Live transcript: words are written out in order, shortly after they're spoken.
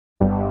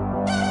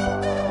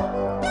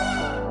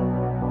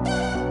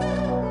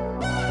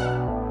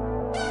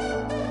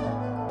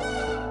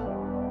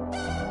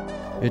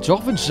It's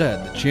often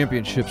said that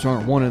championships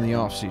aren't won in the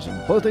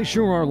offseason, but they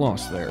sure are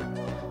lost there.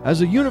 As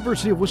the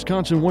University of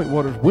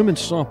Wisconsin-Whitewater's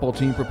women's softball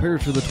team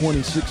prepares for the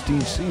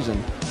 2016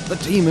 season, the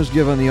team has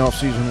given the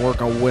offseason work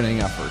a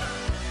winning effort.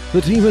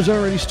 The team has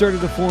already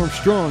started to form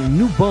strong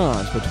new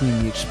bonds between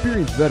the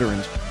experienced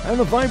veterans and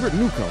the vibrant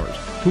newcomers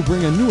who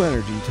bring a new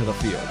energy to the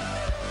field.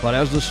 But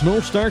as the snow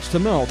starts to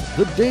melt,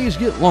 the days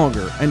get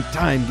longer and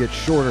time gets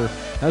shorter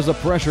as the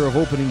pressure of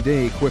opening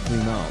day quickly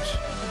mounts.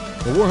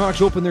 The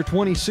Warhawks open their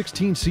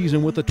 2016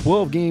 season with a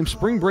 12-game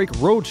spring break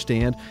road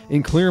stand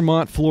in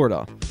Clermont,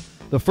 Florida.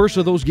 The first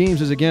of those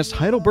games is against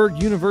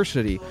Heidelberg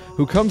University,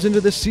 who comes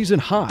into this season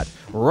hot,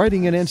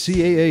 riding an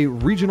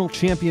NCAA regional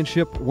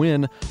championship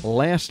win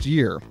last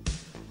year.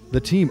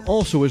 The team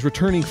also is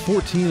returning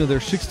 14 of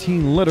their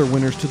 16 letter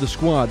winners to the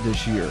squad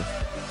this year.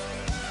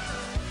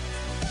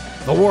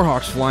 The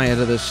Warhawks fly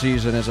into this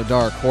season as a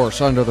dark horse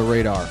under the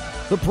radar.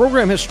 The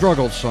program has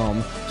struggled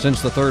some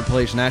since the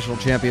third-place national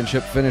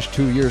championship finished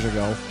 2 years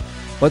ago,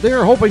 but they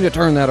are hoping to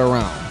turn that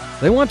around.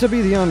 They want to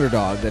be the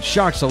underdog that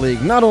shocks the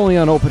league not only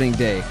on opening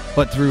day,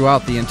 but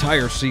throughout the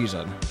entire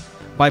season.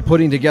 By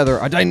putting together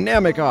a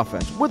dynamic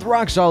offense with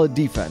rock-solid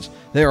defense,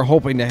 they are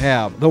hoping to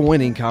have the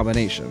winning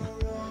combination.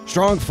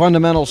 Strong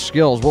fundamental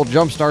skills will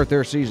jumpstart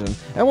their season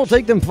and will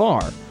take them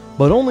far,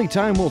 but only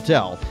time will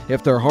tell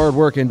if their hard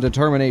work and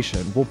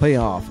determination will pay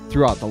off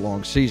throughout the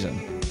long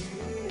season.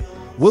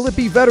 Will it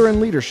be veteran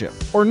leadership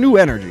or new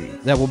energy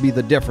that will be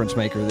the difference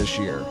maker this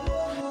year?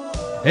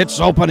 It's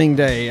opening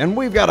day, and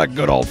we've got a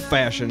good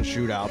old-fashioned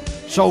shootout.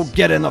 So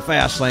get in the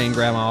fast lane,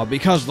 Grandma,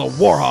 because the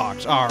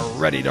Warhawks are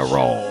ready to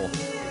roll.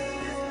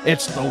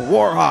 It's the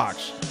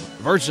Warhawks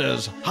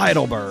versus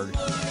Heidelberg.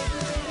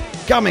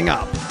 Coming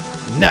up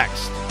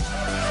next.